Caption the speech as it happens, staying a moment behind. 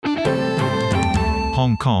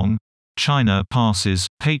Hong Kong. China passes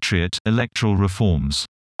Patriot electoral reforms.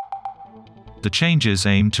 The changes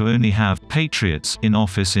aim to only have patriots in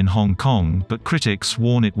office in Hong Kong, but critics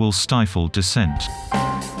warn it will stifle dissent.